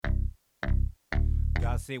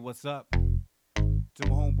say what's up to my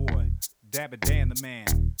homeboy, Dab'll Dan the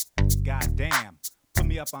man. Goddamn, put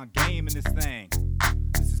me up on game in this thing.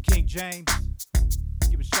 This is King James.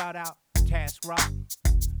 Give a shout out to Task Rock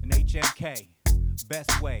and HMK.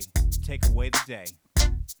 Best way to take away the day.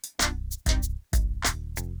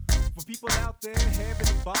 For people out there having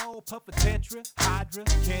a ball, puff a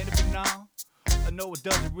tetra-hydra-cannabinol. I know it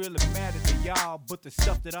doesn't really matter to y'all, but the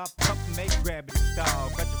stuff that I puff make gravity style.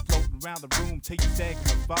 Got you floating around the room till you sag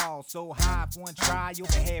and fall. So high for one try, you'll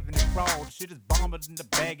be having it crawl. The shit is bomber than the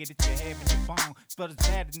baggy that you have in your bong. But it's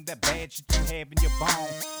better than that bad shit you have in your bone.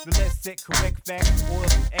 The less set correct facts,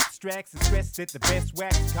 oils and extracts, and stress that the best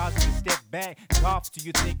wax causes you to step back. Cough till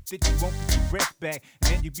you think that you won't get your breath back.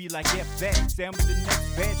 And then you be like, F that, send me the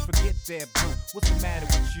next batch, forget that blunt. What's the matter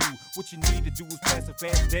with you? What you need to do is pass a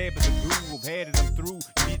fast dab of the groove. Had it, I'm through.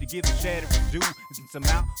 You need to give the shatter a due. And since I'm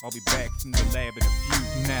out, I'll be back from the lab in a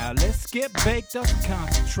few. Now let's get baked up and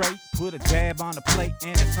concentrate. Put a dab on the plate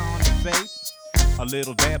and it's on the vape. A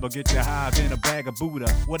little dab'll get you high in a bag of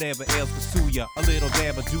buddah. Whatever else pursue ya, a little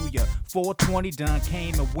dab'll do ya. 420 done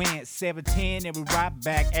came and went. 710 and we right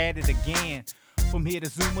back at it again. From here to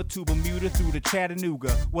Zuma to Bermuda through to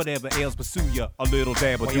Chattanooga. Whatever else pursue ya, a little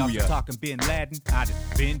dab'll do ya. Talking been Laden, I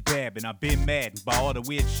just been dabbing. I've been maddened by all the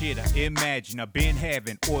weird shit I imagine. I've been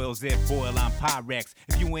having oils that boil on pyrex.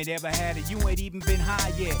 If you ain't ever had it, you ain't even been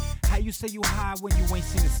high yet. How you say you high when you ain't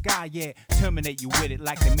seen the sky yet? Terminate you with it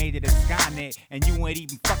like they made it a skynet. And you ain't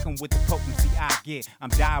even fucking with the potency I get. I'm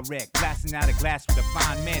direct, blasting out a glass with a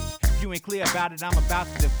fine match. If you ain't clear about it, I'm about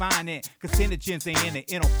to define it. Carcinogens ain't in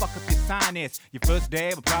it, it don't fuck up your sinus. Your first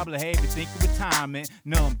dab will probably have you think of retirement.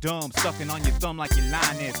 Numb, dumb, sucking on your thumb like your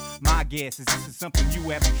Linus. My guess is this is something you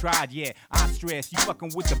haven't tried yet. I stress, you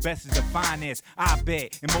fucking with the best of the finest. I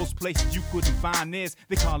bet, in most places you couldn't find this.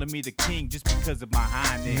 They calling me the king just because of my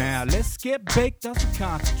highness. Now let's get baked up and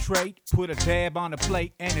concentrate. Put a dab on the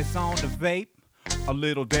plate and it's on the vape. A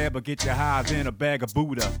little dab'll get you high in a bag of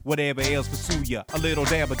buddah. Whatever else pursue ya, a little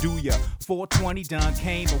dab'll do ya. 420 done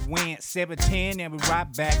came and went. 710 and we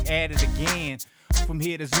right back at it again. From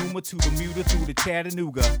here to Zuma to Bermuda through to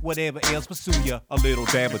Chattanooga. Whatever else pursue ya, a little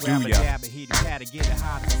dab'll do ya. Grab a hit it, had to get it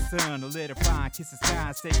hot as the sun. A little fine, kiss the sky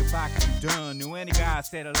and say goodbye cause you done. Knew any guy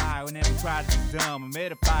said a lie who never tried it was dumb. I'm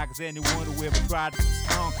edified cause anyone who ever tried it was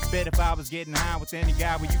strong. Bet if I was getting high with any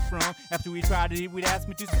guy where you from, after we tried it, we'd ask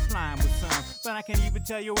me to supply him with some. But I can't even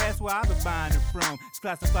tell your ass where I've been buying it from. It's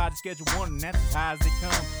classified as Schedule 1 and that's as high as they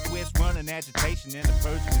come. West running agitation and the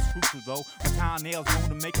purging is crucible. My toenails going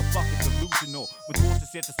to make a fucking delusional. With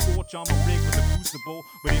torches set to scorch on my rig with a crucible.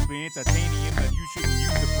 But if you're entertaining, then you shouldn't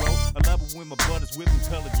use it, bro. I love it when my butters whipping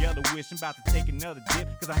colored yellowish. I'm about to take another dip,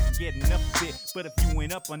 cause I can get enough of it. But if you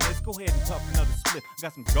ain't up on this, go ahead and puff another split. I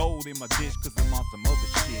got some gold in my dish, cause I'm on some other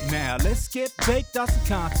shit. Now let's get baked off some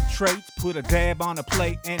concentrates. Put a dab on the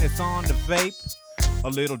plate and it's on the vape. A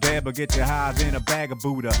little dab'll get you high in a bag of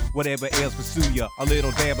buddah. Whatever else pursue ya, a little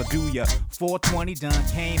dab'll do ya. 420 done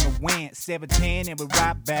came and went. 710 and we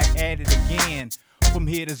right back at it again. From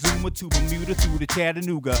here to Zuma to Bermuda through to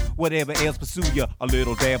Chattanooga. Whatever else pursue ya, a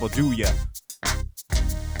little dab'll do ya.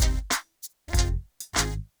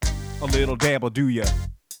 A little dab'll do ya.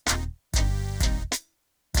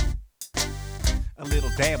 A little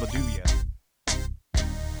dab'll do ya.